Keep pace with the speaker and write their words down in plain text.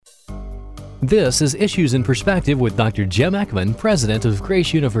This is Issues in Perspective with Dr. Jim Eckman, President of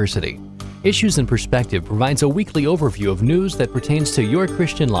Grace University. Issues in Perspective provides a weekly overview of news that pertains to your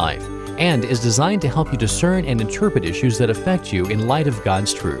Christian life and is designed to help you discern and interpret issues that affect you in light of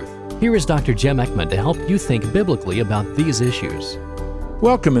God's truth. Here is Dr. Jim Eckman to help you think biblically about these issues.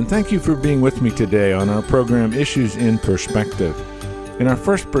 Welcome, and thank you for being with me today on our program, Issues in Perspective. In our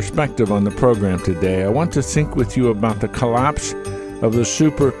first perspective on the program today, I want to think with you about the collapse of the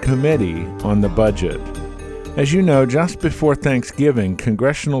Super Committee on the budget. As you know, just before Thanksgiving,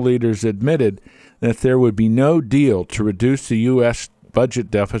 congressional leaders admitted that there would be no deal to reduce the U.S. budget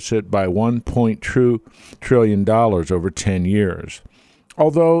deficit by $1.2 trillion over 10 years.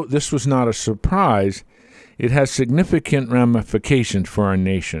 Although this was not a surprise, it has significant ramifications for our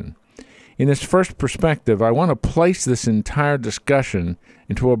nation. In this first perspective, I want to place this entire discussion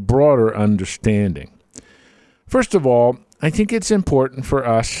into a broader understanding. First of all, I think it's important for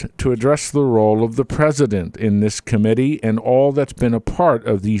us to address the role of the president in this committee and all that's been a part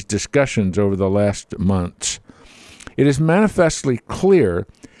of these discussions over the last months. It is manifestly clear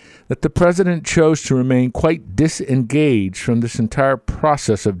that the president chose to remain quite disengaged from this entire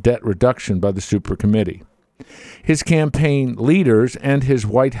process of debt reduction by the Super Committee. His campaign leaders and his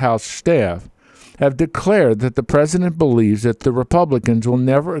White House staff have declared that the president believes that the Republicans will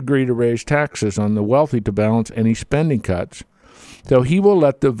never agree to raise taxes on the wealthy to balance any spending cuts, though he will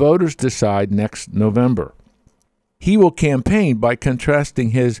let the voters decide next November. He will campaign by contrasting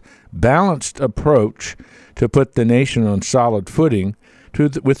his balanced approach to put the nation on solid footing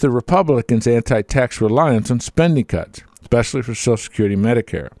with the Republicans' anti-tax reliance on spending cuts, especially for Social Security and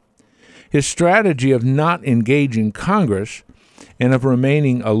Medicare. His strategy of not engaging Congress and of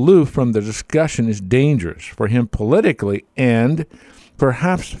remaining aloof from the discussion is dangerous for him politically and,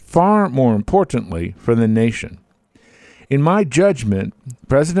 perhaps far more importantly, for the nation. In my judgment,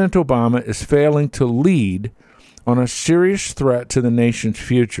 President Obama is failing to lead on a serious threat to the nation's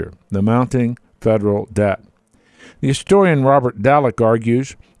future, the mounting federal debt. The historian Robert Dallek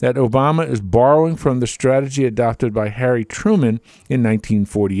argues that Obama is borrowing from the strategy adopted by Harry Truman in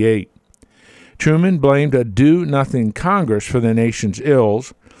 1948. Truman blamed a do-nothing Congress for the nation's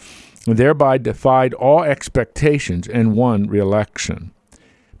ills, and thereby defied all expectations and won re-election.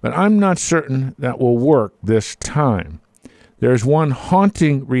 But I'm not certain that will work this time. There is one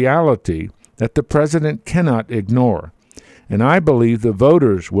haunting reality that the president cannot ignore, and I believe the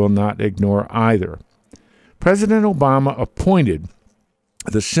voters will not ignore either. President Obama appointed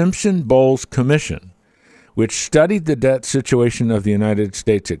the Simpson-Bowles Commission, which studied the debt situation of the United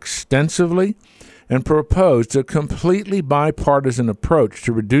States extensively and proposed a completely bipartisan approach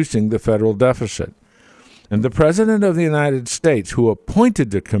to reducing the federal deficit. And the President of the United States, who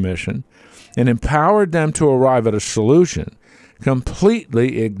appointed the commission and empowered them to arrive at a solution,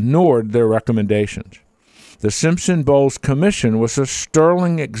 completely ignored their recommendations. The Simpson-Bowles Commission was a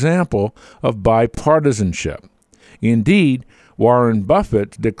sterling example of bipartisanship. Indeed, Warren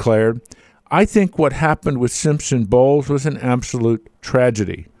Buffett declared, "I think what happened with Simpson-Bowles was an absolute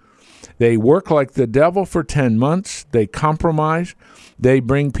tragedy. They work like the devil for 10 months. They compromise. They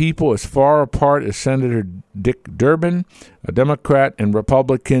bring people as far apart as Senator Dick Durbin, a Democrat, and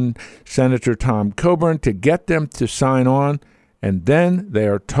Republican Senator Tom Coburn to get them to sign on, and then they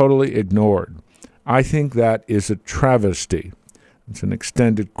are totally ignored. I think that is a travesty." It's an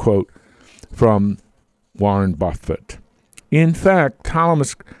extended quote from Warren Buffett. In fact,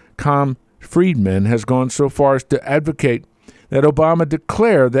 columnist Com Friedman has gone so far as to advocate that Obama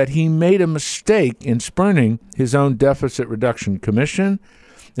declare that he made a mistake in spurning his own deficit reduction commission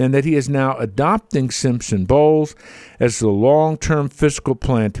and that he is now adopting Simpson-Bowles as the long-term fiscal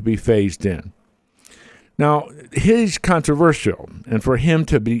plan to be phased in. Now, he's controversial, and for him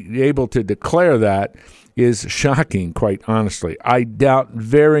to be able to declare that is shocking, quite honestly. I doubt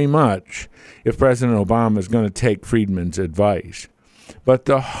very much if President Obama is going to take Friedman's advice. But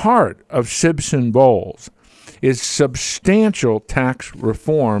the heart of Simpson-Bowles is substantial tax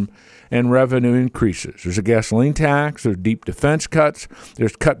reform and revenue increases. There's a gasoline tax, there's deep defense cuts,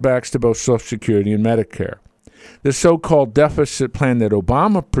 there's cutbacks to both Social Security and Medicare. The so-called deficit plan that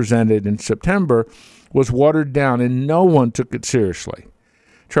Obama presented in September was watered down, and no one took it seriously.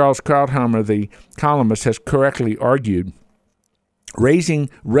 Charles Krauthammer, the columnist, has correctly argued raising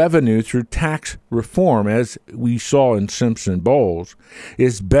revenue through tax reform, as we saw in Simpson-Bowles,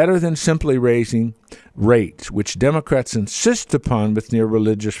 is better than simply raising rates, which Democrats insist upon with near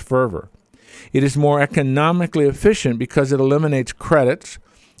religious fervor. It is more economically efficient because it eliminates credits,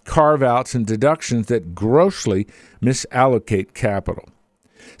 carve-outs, and deductions that grossly misallocate capital.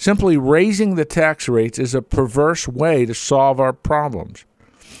 Simply raising the tax rates is a perverse way to solve our problems.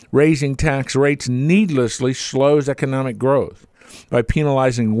 raising tax rates needlessly slows economic growth by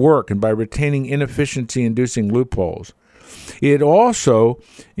penalizing work and by retaining inefficiency-inducing loopholes. It also,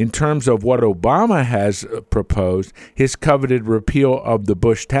 in terms of what Obama has proposed, his coveted repeal of the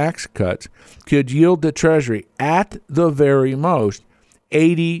Bush tax cuts, could yield the Treasury, at the very most,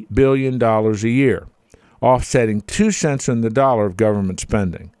 $80 billion a year, offsetting 2 cents on the dollar of government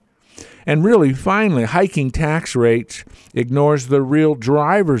spending. And really, finally, hiking tax rates ignores the real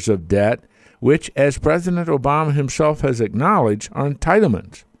drivers of debt, which, as President Obama himself has acknowledged, are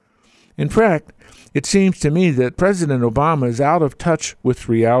entitlements. In fact, it seems to me that President Obama is out of touch with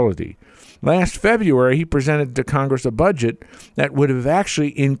reality. Last February, he presented to Congress a budget that would have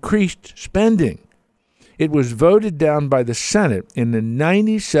actually increased spending. It was voted down by the Senate in a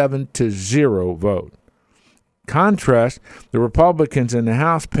 97-0 vote. Contrast, the Republicans in the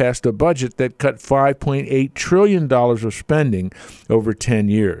House passed a budget that cut $5.8 trillion of spending over 10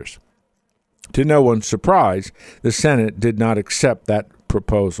 years. To no one's surprise, the Senate did not accept that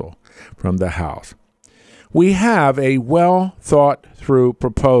proposal from the House. We have a well-thought-through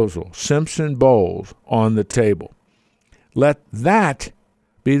proposal, Simpson-Bowles, on the table. Let that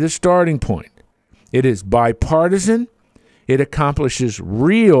be the starting point. It is bipartisan. It accomplishes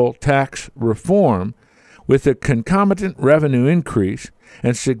real tax reform with a concomitant revenue increase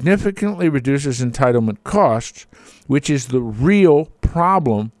and significantly reduces entitlement costs, which is the real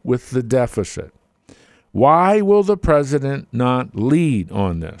problem with the deficit. Why will the president not lead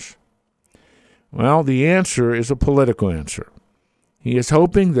on this? Well, the answer is a political answer. He is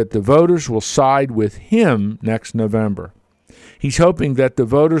hoping that the voters will side with him next November. He's hoping that the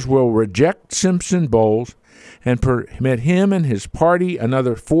voters will reject Simpson-Bowles and permit him and his party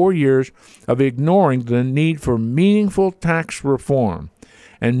another 4 years of ignoring the need for meaningful tax reform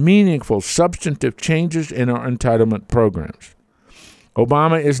and meaningful substantive changes in our entitlement programs.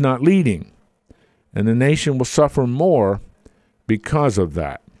 Obama is not leading, and the nation will suffer more because of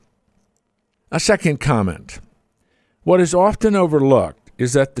that. A second comment. What is often overlooked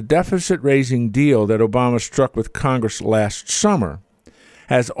is that the deficit-raising deal that Obama struck with Congress last summer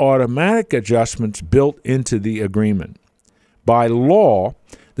has automatic adjustments built into the agreement. By law,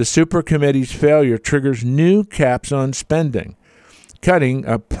 the Supercommittee's failure triggers new caps on spending, cutting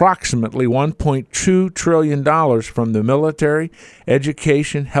approximately $1.2 trillion from the military,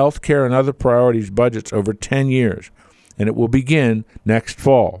 education, health care, and other priorities budgets over 10 years, and it will begin next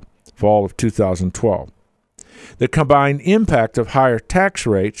fall of 2012. The combined impact of higher tax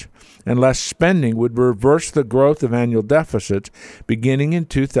rates and less spending would reverse the growth of annual deficits beginning in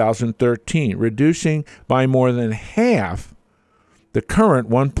 2013, reducing by more than half the current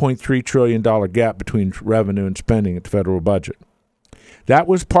 $1.3 trillion gap between revenue and spending at the federal budget. That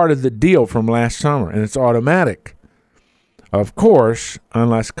was part of the deal from last summer, and it's automatic. Of course,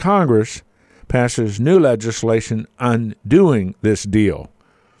 unless Congress passes new legislation undoing this deal,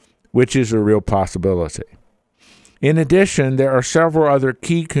 which is a real possibility. In addition, there are several other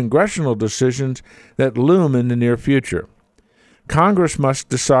key congressional decisions that loom in the near future. Congress must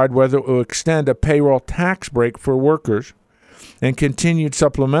decide whether it will extend a payroll tax break for workers and continued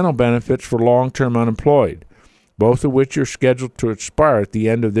supplemental benefits for long-term unemployed, both of which are scheduled to expire at the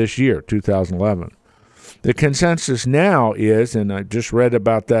end of this year, 2011. The consensus now is, and I just read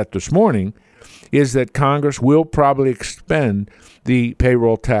about that this morning, is that Congress will probably expend the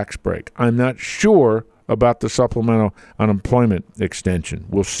payroll tax break. I'm not sure about the supplemental unemployment extension.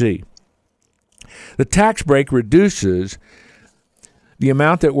 We'll see. The tax break reduces the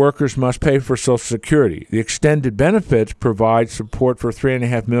amount that workers must pay for Social Security. The extended benefits provide support for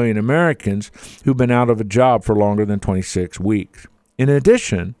 3.5 million Americans who've been out of a job for longer than 26 weeks. In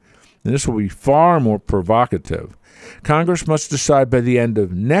addition, and this will be far more provocative, Congress must decide by the end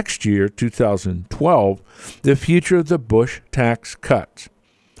of next year, 2012, the future of the Bush tax cuts.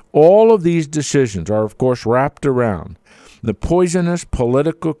 All of these decisions are, of course, wrapped around the poisonous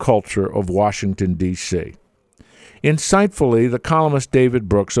political culture of Washington, D.C. Insightfully, the columnist David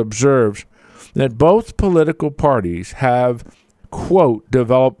Brooks observes that both political parties have, quote,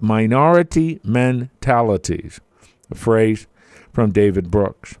 developed minority mentalities, a phrase from David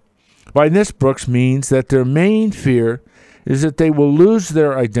Brooks. By this, Brooks means that their main fear is that they will lose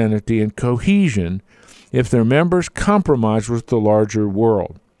their identity and cohesion if their members compromise with the larger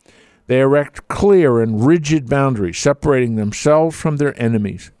world. They erect clear and rigid boundaries, separating themselves from their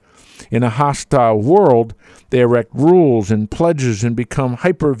enemies. In a hostile world, they erect rules and pledges and become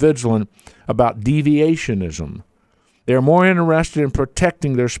hypervigilant about deviationism. They are more interested in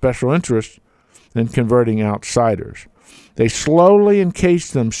protecting their special interests than converting outsiders. They slowly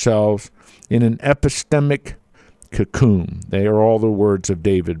encase themselves in an epistemic cocoon. They are all the words of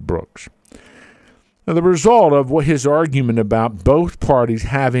David Brooks. Now, the result of his argument about both parties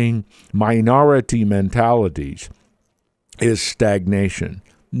having minority mentalities is stagnation.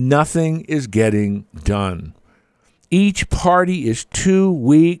 Nothing is getting done. Each party is too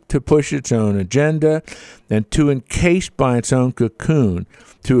weak to push its own agenda and too encased by its own cocoon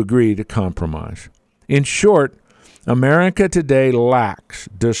to agree to compromise. In short, America today lacks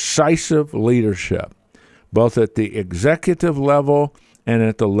decisive leadership, both at the executive level and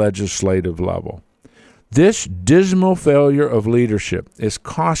at the legislative level. This dismal failure of leadership is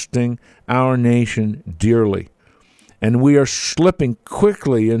costing our nation dearly, and we are slipping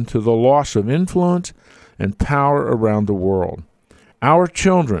quickly into the loss of influence and power around the world. Our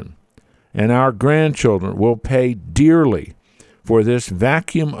children and our grandchildren will pay dearly for this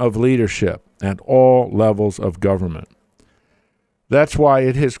vacuum of leadership at all levels of government. That's why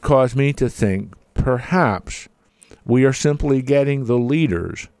it has caused me to think perhaps we are simply getting the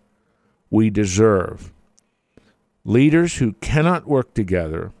leaders we deserve. Leaders who cannot work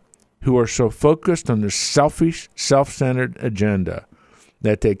together, who are so focused on their selfish, self-centered agenda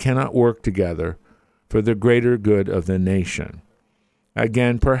that they cannot work together for the greater good of the nation.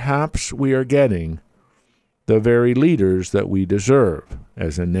 Again, perhaps we are getting the very leaders that we deserve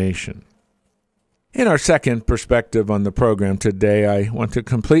as a nation. In our second perspective on the program today, I want to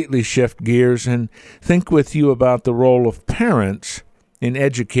completely shift gears and think with you about the role of parents in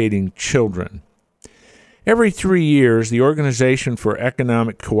educating children. Every 3 years, the Organization for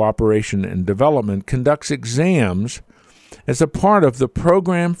Economic Cooperation and Development conducts exams as a part of the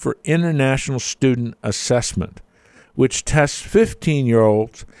Program for International Student Assessment, which tests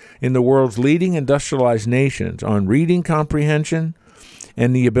 15-year-olds in the world's leading industrialized nations on reading comprehension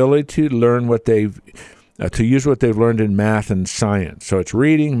and the ability to learn to use what they've learned in math and science. So it's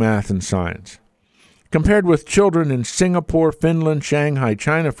reading, math, and science. Compared with children in Singapore, Finland, Shanghai,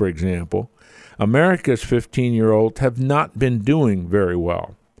 China, for example, America's 15-year-olds have not been doing very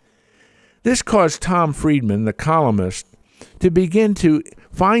well. This caused Tom Friedman, the columnist, to begin to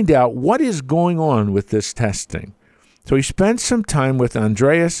find out what is going on with this testing. So he spent some time with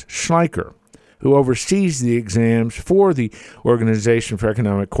Andreas Schleicher, who oversees the exams for the Organization for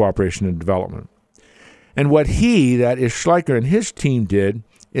Economic Cooperation and Development. And what that is Schleicher and his team did,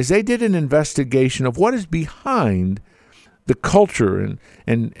 is they did an investigation of what is behind the culture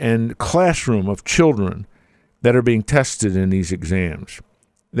and classroom of children that are being tested in these exams.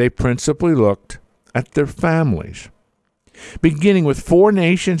 They principally looked at their families. Beginning with 4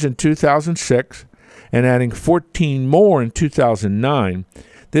 nations in 2006 and adding 14 more in 2009,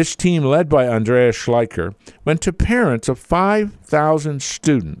 this team, led by Andreas Schleicher, went to parents of 5,000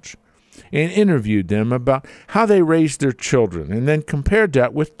 students and interviewed them about how they raised their children and then compared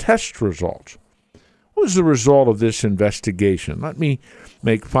that with test results. What was the result of this investigation? Let me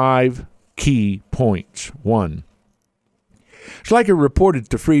make 5 key points. 1. Schleicher reported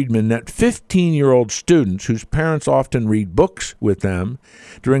to Friedman that 15-year-old students whose parents often read books with them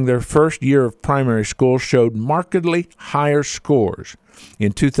during their first year of primary school showed markedly higher scores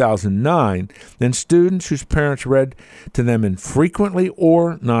in 2009 than students whose parents read to them infrequently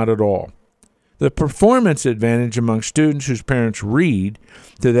or not at all. The performance advantage among students whose parents read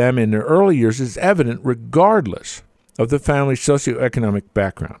to them in their early years is evident regardless of the family's socioeconomic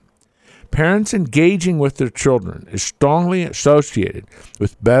background. Parents engaging with their children is strongly associated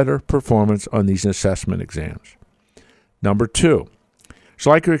with better performance on these assessment exams. Number 2,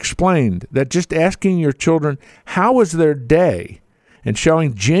 Schleicher explained that just asking your children how was their day and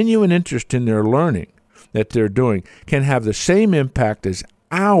showing genuine interest in their learning that they're doing can have the same impact as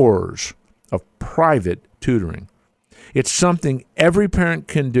hours of private tutoring. It's something every parent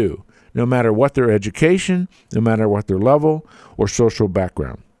can do, no matter what their education, no matter what their level or social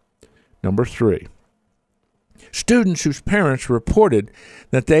background. Number 3, students whose parents reported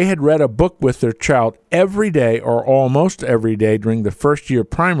that they had read a book with their child every day or almost every day during the first year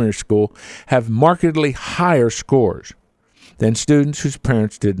of primary school have markedly higher scores than students whose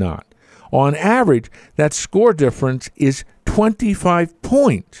parents did not. On average, that score difference is 25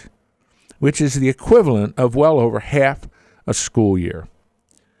 points, which is the equivalent of well over half a school year.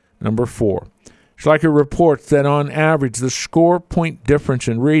 Number 4, Schleicher reports that on average, the score point difference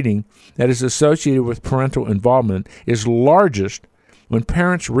in reading that is associated with parental involvement is largest when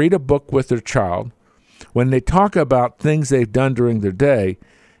parents read a book with their child, when they talk about things they've done during their day,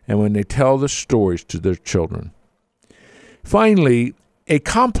 and when they tell the stories to their children. Finally, a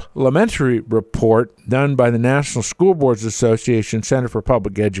complementary report done by the National School Boards Association Center for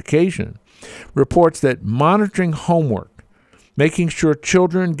Public Education reports that monitoring homework, making sure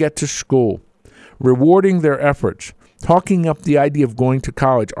children get to school, rewarding their efforts, talking up the idea of going to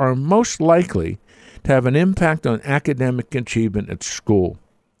college, are most likely to have an impact on academic achievement at school.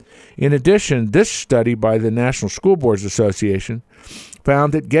 In addition, this study by the National School Boards Association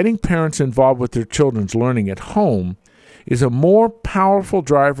found that getting parents involved with their children's learning at home is a more powerful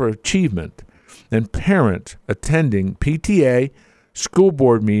driver of achievement than parents attending PTA, school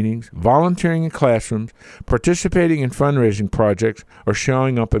board meetings, volunteering in classrooms, participating in fundraising projects, or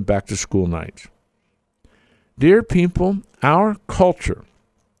showing up at back-to-school nights. Dear people, our culture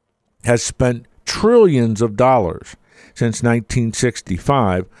has spent trillions of dollars since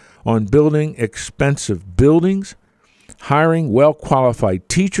 1965 on building expensive buildings, hiring well-qualified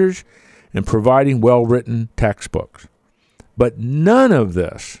teachers, and providing well-written textbooks. But none of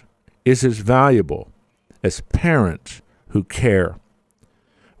this is as valuable as parents who care.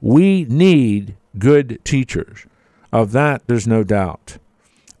 We need good teachers. Of that, there's no doubt.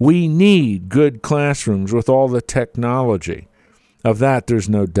 We need good classrooms with all the technology. Of that, there's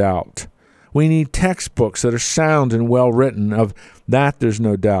no doubt. We need textbooks that are sound and well-written. Of that, there's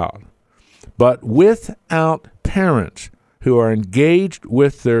no doubt. But without parents who are engaged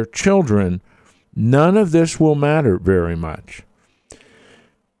with their children, none of this will matter very much.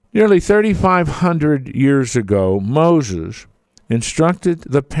 Nearly 3,500 years ago, Moses instructed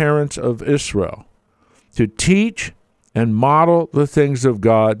the parents of Israel to teach and model the things of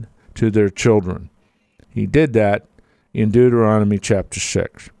God to their children. He did that in Deuteronomy chapter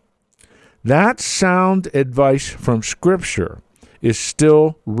 6. That sound advice from Scripture is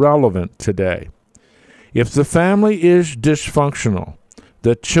still relevant today. If the family is dysfunctional,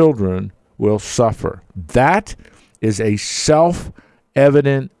 the children will suffer. That is a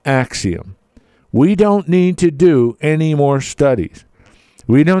self-evident axiom. We don't need to do any more studies.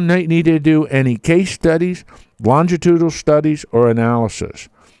 We don't need to do any case studies, longitudinal studies, or analysis.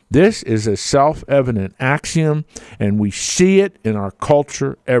 This is a self-evident axiom, and we see it in our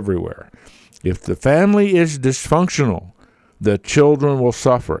culture everywhere. If the family is dysfunctional, the children will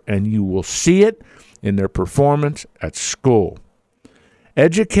suffer, and you will see it in their performance at school.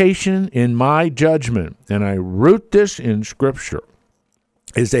 Education, in my judgment, and I root this in Scripture,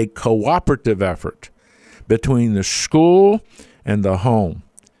 is a cooperative effort between the school and the home.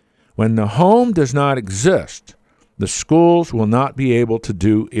 When the home does not exist, the schools will not be able to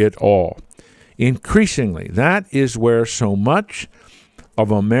do it all. Increasingly, that is where so much of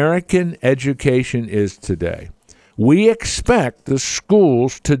American education is today. We expect the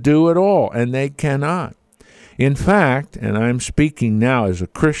schools to do it all, and they cannot. In fact, and I'm speaking now as a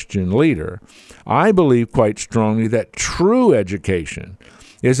Christian leader, I believe quite strongly that true education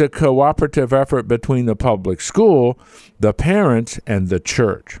is a cooperative effort between the public school, the parents, and the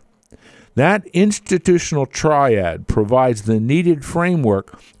church. That institutional triad provides the needed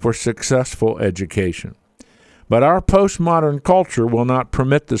framework for successful education. But our postmodern culture will not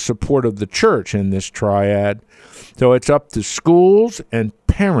permit the support of the church in this triad, so it's up to schools and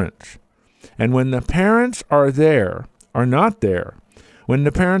parents. And when the parents are not there, when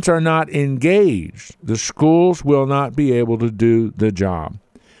the parents are not engaged, the schools will not be able to do the job.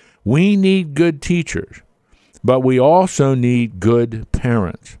 We need good teachers, but we also need good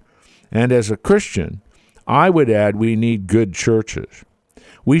parents. And as a Christian, I would add we need good churches.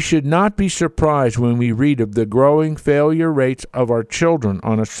 We should not be surprised when we read of the growing failure rates of our children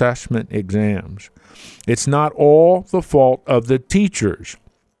on assessment exams. It's not all the fault of the teachers.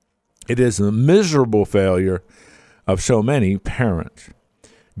 It is the miserable failure of so many parents.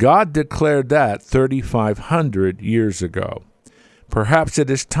 God declared that 3,500 years ago. Perhaps it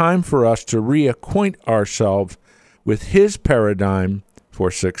is time for us to reacquaint ourselves with His paradigm for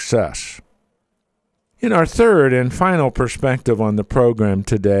success. In our third and final perspective on the program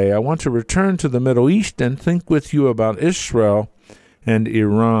today, I want to return to the Middle East and think with you about Israel and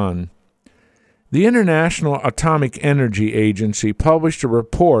Iran. The International Atomic Energy Agency published a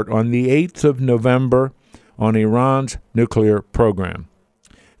report on the 8th of November on Iran's nuclear program.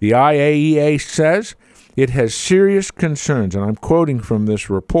 The IAEA says it has serious concerns, and I'm quoting from this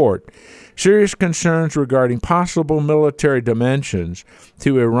report, serious concerns regarding possible military dimensions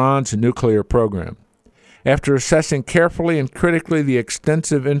to Iran's nuclear program. After assessing carefully and critically the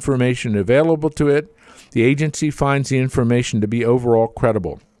extensive information available to it, the agency finds the information to be overall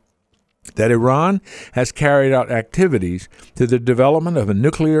credible. That Iran has carried out activities to the development of a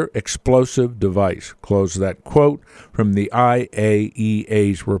nuclear explosive device. Close that quote from the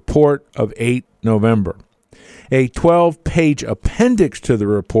IAEA's report of 8 November. A 12-page appendix to the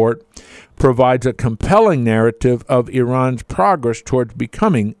report provides a compelling narrative of Iran's progress towards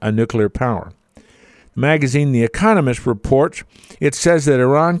becoming a nuclear power. magazine The Economist reports, it says that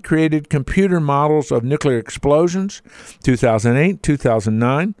Iran created computer models of nuclear explosions 2008,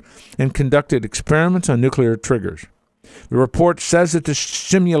 2009, and conducted experiments on nuclear triggers. The report says that the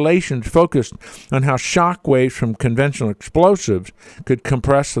simulations focused on how shock waves from conventional explosives could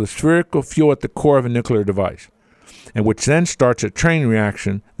compress the spherical fuel at the core of a nuclear device, and which then starts a chain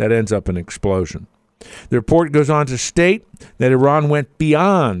reaction that ends up in an explosion. The report goes on to state that Iran went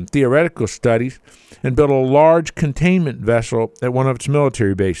beyond theoretical studies and built a large containment vessel at one of its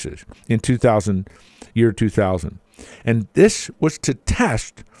military bases in 2000. And this was to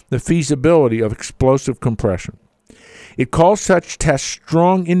test the feasibility of explosive compression. It calls such tests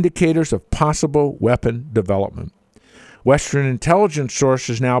strong indicators of possible weapon development. Western intelligence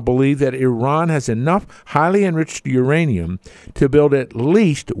sources now believe that Iran has enough highly enriched uranium to build at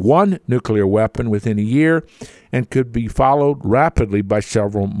least one nuclear weapon within a year and could be followed rapidly by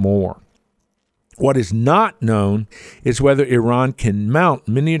several more. What is not known is whether Iran can mount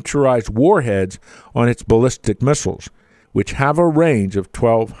miniaturized warheads on its ballistic missiles, which have a range of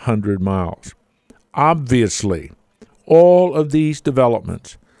 1,200 miles. Obviously, all of these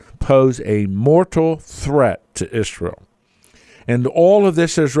developments pose a mortal threat to Israel. And all of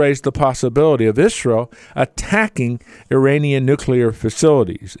this has raised the possibility of Israel attacking Iranian nuclear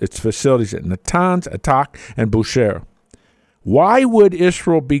facilities, its facilities at Natanz, Atak, and Bushehr. Why would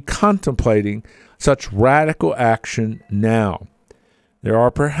Israel be contemplating such radical action now? There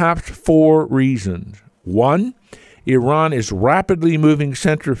are perhaps 4 reasons. 1, Iran is rapidly moving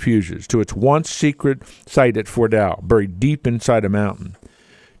centrifuges to its once secret site at Fordow, buried deep inside a mountain.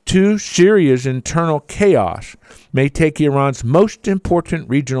 2, Syria's internal chaos may take Iran's most important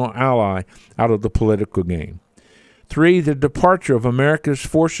regional ally out of the political game. 3, the departure of America's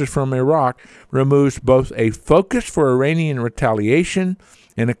forces from Iraq removes both a focus for Iranian retaliation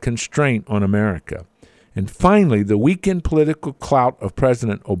and a constraint on America. And finally, the weakened political clout of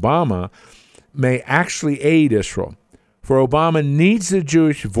President Obama may actually aid Israel, for Obama needs the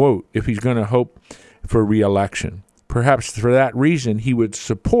Jewish vote if he's going to hope for re-election. Perhaps for that reason, he would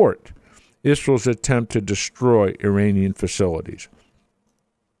support Israel's attempt to destroy Iranian facilities.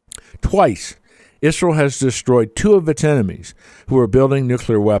 Twice, Israel has destroyed 2 of its enemies who are building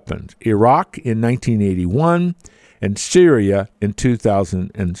nuclear weapons, Iraq in 1981 and Syria in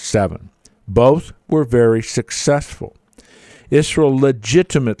 2007. Both were very successful. Israel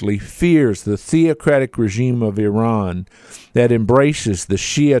legitimately fears the theocratic regime of Iran that embraces the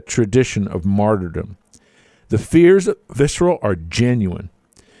Shia tradition of martyrdom. The fears of Israel are genuine.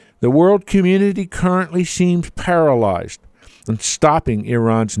 The world community currently seems paralyzed on stopping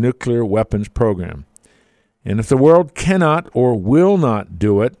Iran's nuclear weapons program. And if the world cannot or will not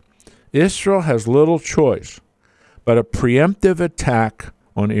do it, Israel has little choice but a preemptive attack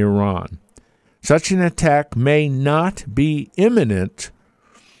on Iran. Such an attack may not be imminent,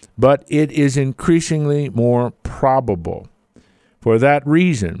 but it is increasingly more probable. For that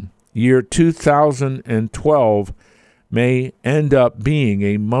reason, year 2012 may end up being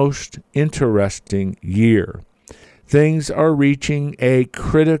a most interesting year. Things are reaching a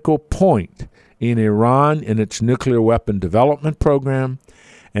critical point in Iran in its nuclear weapon development program,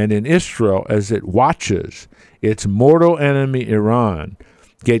 and in Israel as it watches its mortal enemy Iran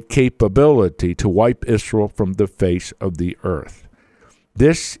get capability to wipe Israel from the face of the earth.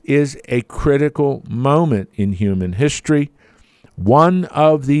 This is a critical moment in human history. One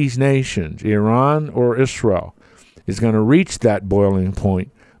of these nations, Iran or Israel, is going to reach that boiling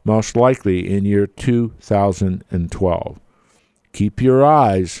point, most likely in year 2012. Keep your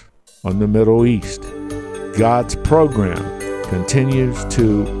eyes on the Middle East. God's program continues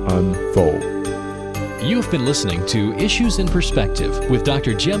to unfold. You've been listening to Issues in Perspective with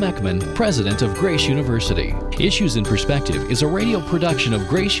Dr. Jim Eckman, President of Grace University. Issues in Perspective is a radio production of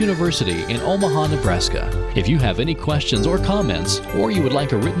Grace University in Omaha, Nebraska. If you have any questions or comments, or you would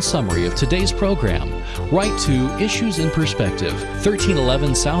like a written summary of today's program, write to Issues in Perspective,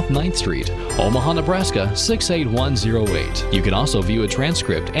 1311 South 9th Street, Omaha, Nebraska 68108. You can also view a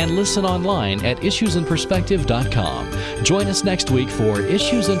transcript and listen online at issuesinperspective.com. Join us next week for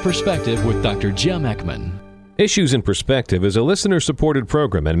Issues in Perspective with Dr. Jim Eckman. Issues in Perspective is a listener-supported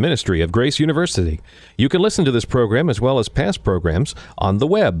program and ministry of Grace University. You can listen to this program as well as past programs on the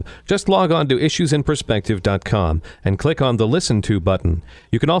web. Just log on to issuesinperspective.com and click on the Listen To button.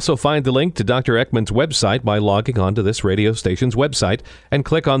 You can also find the link to Dr. Eckman's website by logging on to this radio station's website and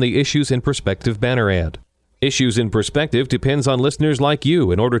click on the Issues in Perspective banner ad. Issues in Perspective depends on listeners like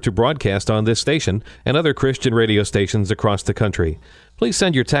you in order to broadcast on this station and other Christian radio stations across the country. Please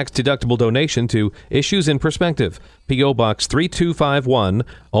send your tax-deductible donation to Issues in Perspective, P.O. Box 3251,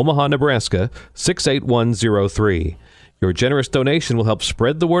 Omaha, Nebraska 68103. Your generous donation will help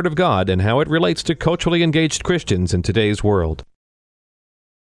spread the Word of God and how it relates to culturally engaged Christians in today's world.